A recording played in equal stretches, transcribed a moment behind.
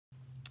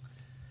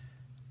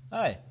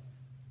Hi,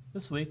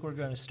 this week we're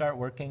going to start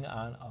working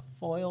on a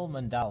foil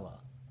mandala.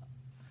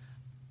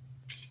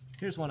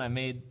 Here's one I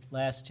made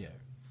last year.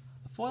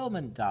 A foil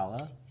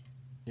mandala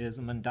is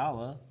a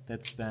mandala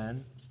that's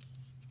been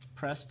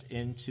pressed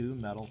into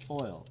metal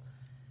foil.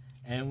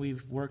 And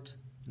we've worked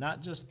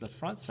not just the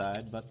front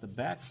side, but the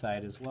back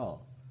side as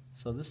well.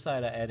 So this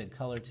side I added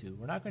color to.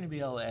 We're not going to be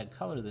able to add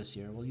color this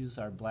year. We'll use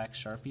our black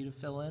Sharpie to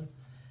fill in,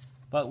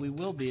 but we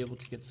will be able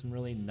to get some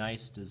really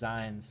nice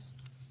designs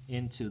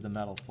into the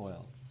metal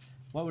foil.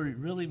 What we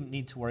really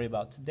need to worry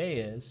about today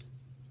is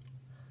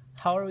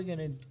how are we going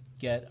to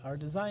get our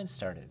design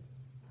started?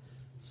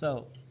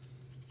 So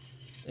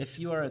if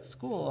you are at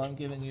school, I'm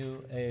giving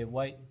you a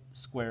white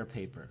square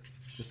paper.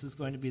 This is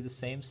going to be the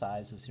same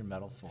size as your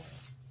metal foil.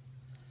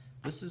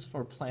 This is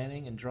for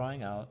planning and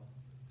drawing out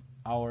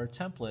our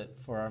template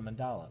for our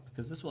mandala,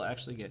 because this will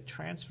actually get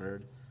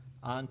transferred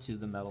onto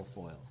the metal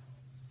foil.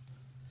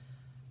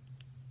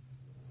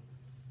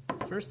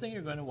 First thing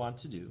you're going to want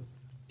to do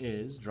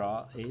is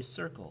draw a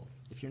circle.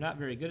 If you're not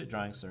very good at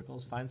drawing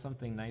circles, find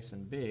something nice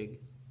and big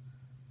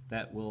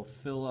that will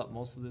fill up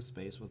most of the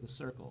space with a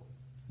circle.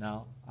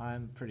 Now,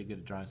 I'm pretty good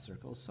at drawing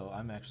circles, so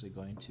I'm actually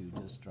going to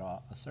just draw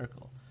a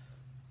circle.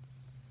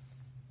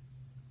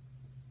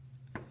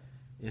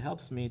 It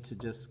helps me to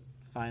just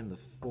find the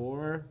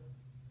four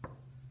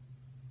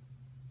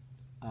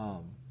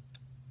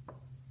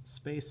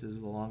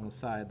spaces along the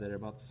side that are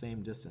about the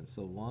same distance.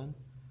 So 1,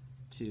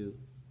 2,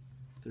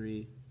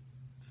 3,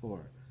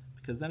 4.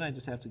 Because then I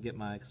just have to get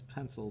my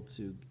pencil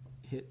to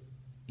hit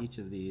each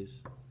of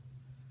these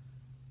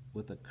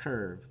with a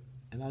curve,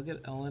 and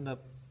I'll end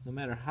up, no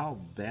matter how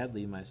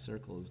badly my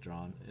circle is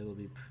drawn, it'll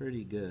be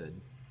pretty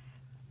good.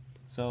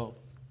 So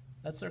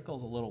that circle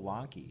is a little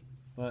wonky,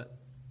 but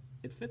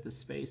it fit the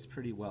space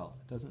pretty well.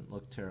 It doesn't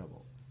look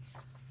terrible.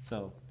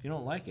 So if you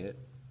don't like it,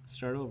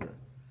 start over.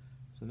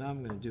 So now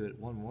I'm going to do it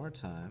one more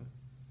time,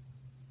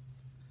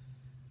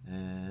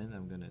 and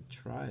I'm going to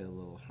try a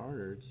little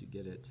harder to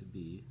get it to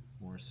be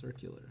more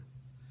circular.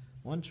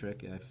 One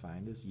trick I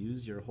find is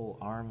use your whole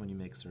arm when you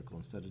make a circle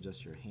instead of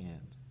just your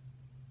hand.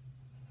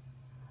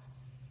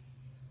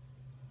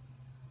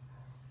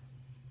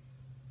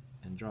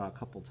 And draw a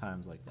couple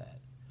times like that.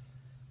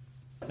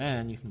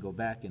 Then you can go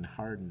back and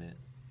harden it.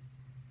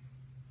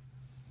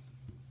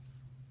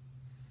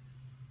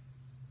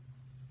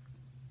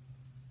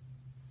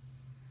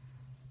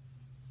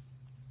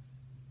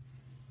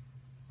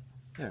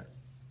 There.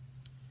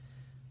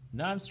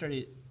 Now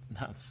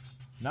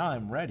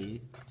I'm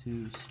ready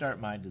to start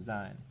my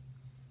design.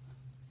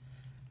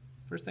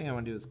 First thing I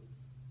want to do is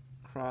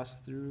cross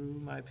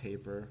through my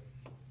paper,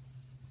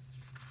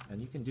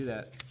 and you can do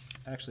that.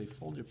 Actually,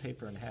 fold your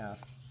paper in half.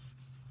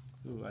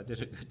 Ooh, I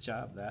did a good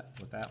job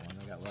with that one.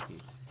 I got lucky.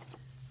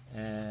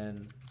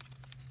 And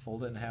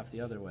fold it in half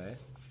the other way.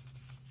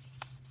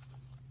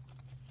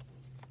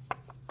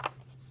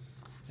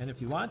 And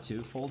if you want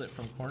to, fold it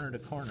from corner to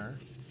corner.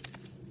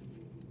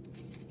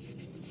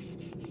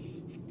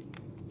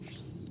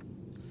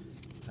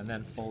 And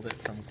then fold it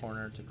from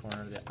corner to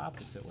corner the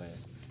opposite way.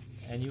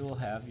 And you will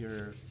have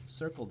your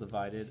circle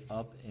divided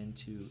up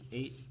into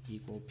 8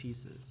 equal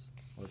pieces,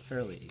 or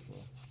fairly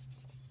equal.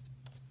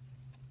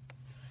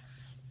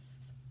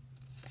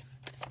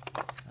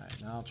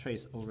 Alright, now I'll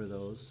trace over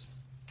those.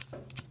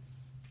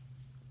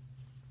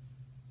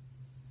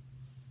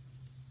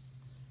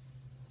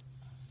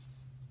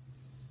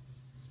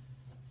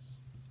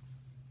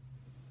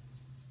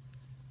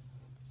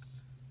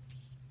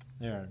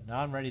 There, now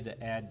I'm ready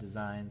to add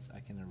designs. I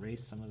can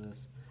erase some of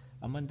this.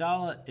 A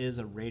mandala is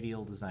a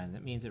radial design.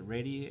 That means it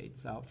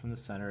radiates out from the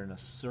center in a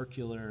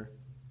circular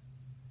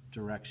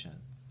direction.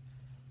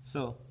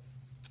 So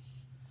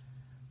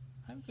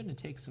I'm going to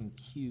take some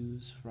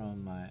cues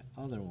from my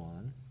other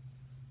one,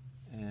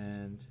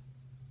 and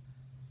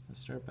I'll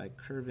start by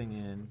curving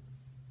in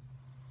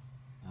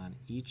on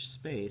each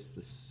space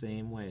the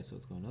same way. So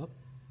it's going up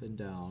and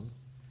down,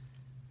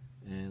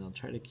 and I'll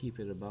try to keep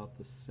it about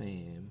the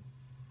same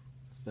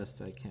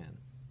best I can.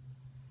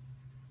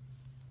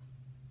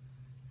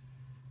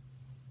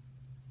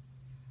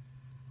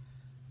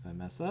 If I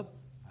mess up,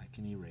 I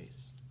can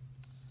erase.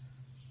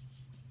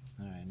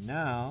 Alright,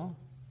 now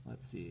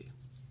let's see.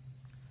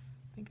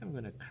 I think I'm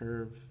going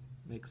to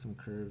make some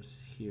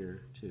curves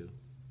here too.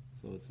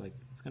 So it's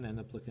going to end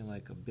up looking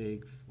like a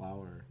big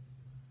flower.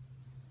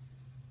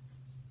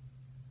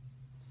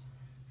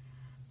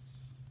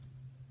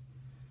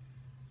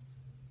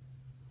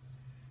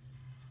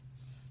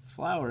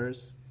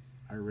 Flowers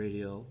are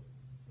radial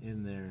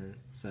in their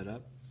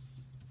setup.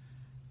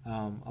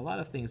 A lot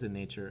of things in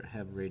nature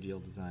have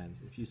radial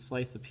designs. If you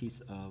slice a piece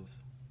of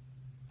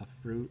a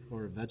fruit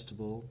or a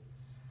vegetable,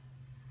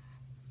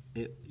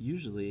 it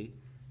usually,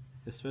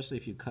 especially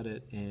if you cut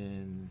it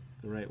in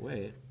the right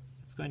way,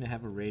 it's going to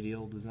have a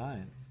radial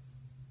design.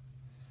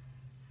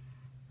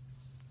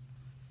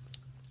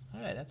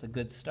 Alright, that's a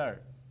good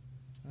start.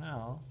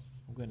 Now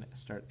I'm going to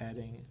start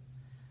adding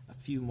a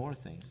few more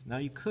things. Now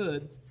you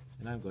could,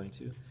 and I'm going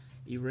to,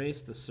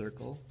 erase the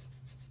circle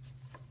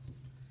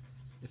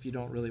if you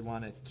don't really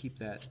want to keep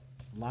that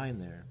line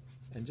there.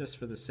 And just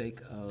for the sake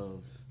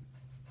of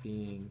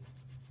being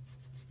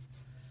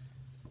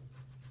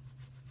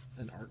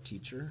an art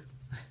teacher,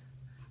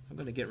 I'm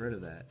going to get rid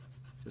of that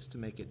just to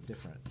make it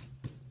different.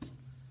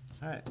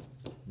 All right,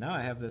 now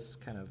I have this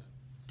kind of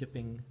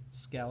dipping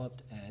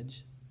scalloped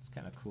edge. It's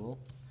kind of cool.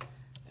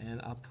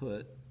 And I'll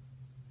put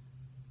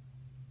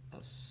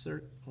a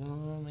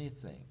let me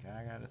think,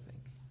 I gotta think.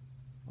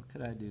 What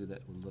could I do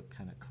that would look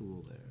kind of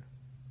cool there?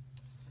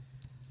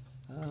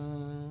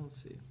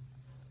 Let's see.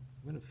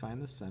 I'm gonna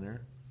find the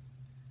center,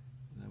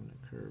 and I'm gonna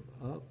curve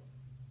up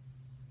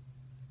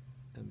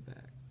and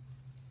back.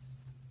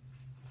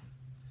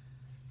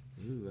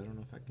 Ooh, I don't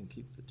know if I can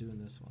keep doing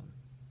this one.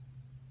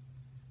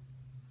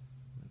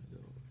 I'm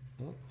gonna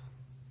go up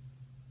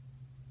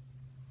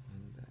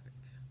and back.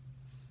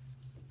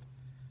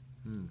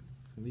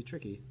 It's gonna be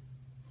tricky.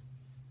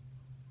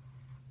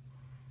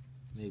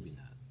 Maybe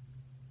not.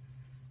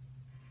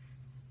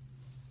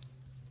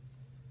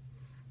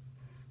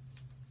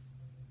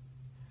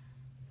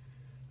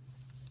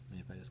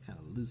 Maybe if I just kind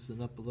of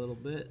loosen up a little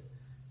bit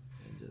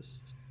and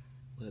just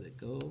let it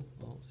go.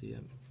 Well, see,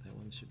 that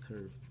one should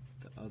curve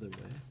the other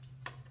way.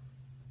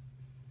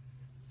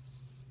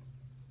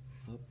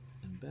 Up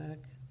and back,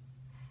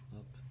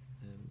 up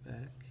and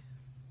back,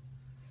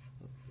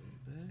 up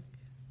and back.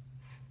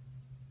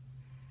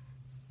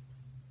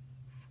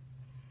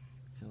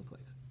 Kind of look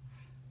like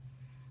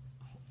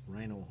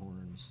rhino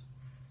horns.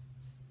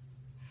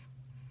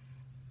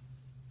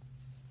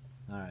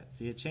 All right,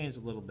 see, it changed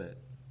a little bit.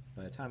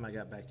 By the time I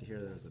got back to here,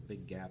 there was a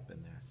big gap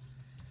in there.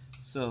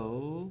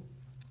 So,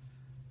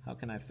 how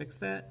can I fix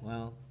that?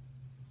 Well,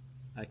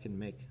 I can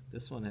make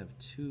this one have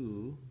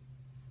 2,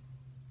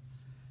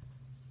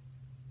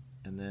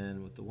 and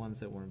then with the ones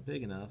that weren't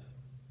big enough,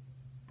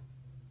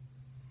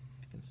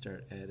 I can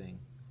start adding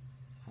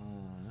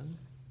on.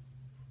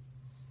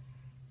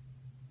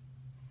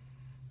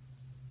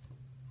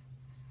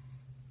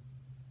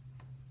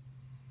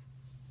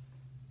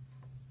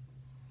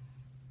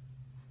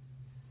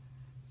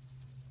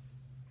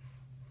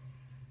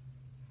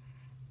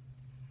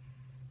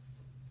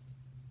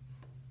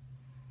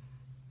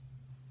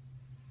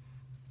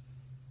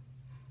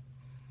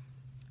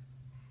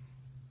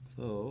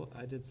 So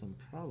I did some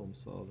problem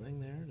solving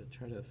there to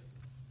try to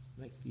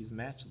make these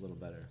match a little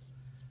better.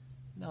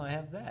 Now I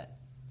have that.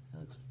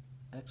 That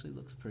actually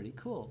looks pretty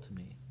cool to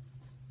me.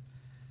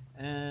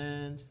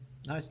 And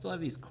now I still have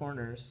these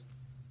corners,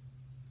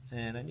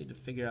 and I need to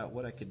figure out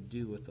what I could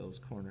do with those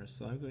corners.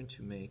 So I'm going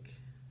to make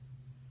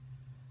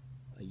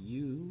a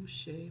U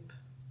shape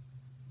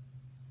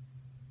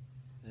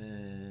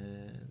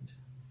and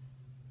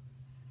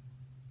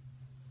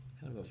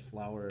kind of a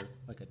flower,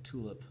 like a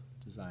tulip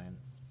design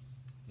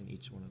in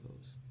each one of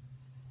those.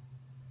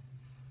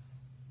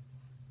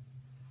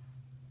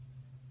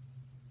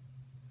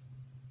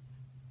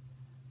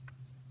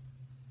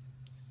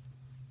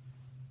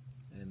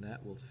 And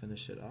that will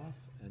finish it off,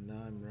 and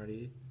now I'm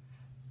ready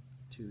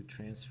to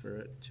transfer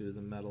it to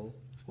the metal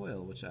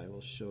foil, which I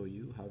will show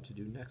you how to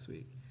do next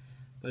week.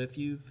 But if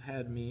you've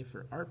had me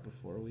for art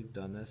before, we've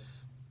done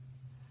this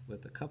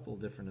with a couple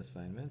different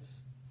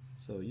assignments,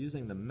 so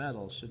using the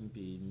metal shouldn't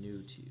be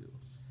new to you,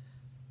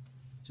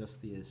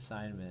 just the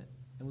assignment.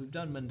 And we've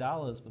done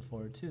mandalas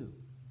before too.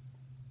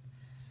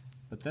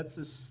 But this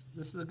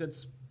is a good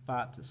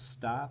spot to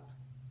stop,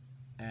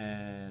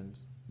 and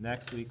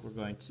next week we're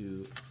going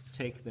to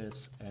take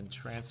this and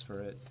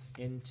transfer it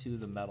into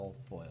the metal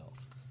foil.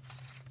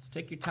 So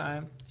take your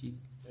time.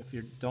 If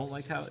you don't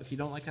like how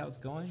it's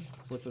going,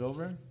 flip it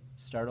over,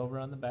 start over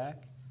on the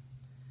back.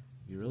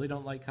 If you really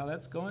don't like how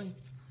that's going,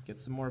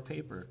 get some more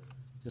paper.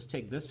 Just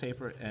take this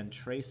paper and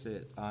trace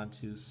it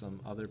onto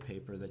some other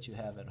paper that you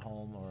have at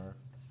home, or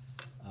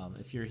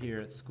if you're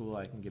here at school,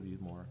 I can give you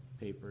more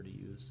paper to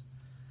use.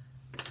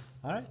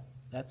 All right,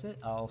 that's it.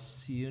 I'll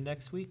see you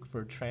next week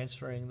for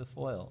transferring the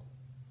foil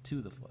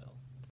to the foil.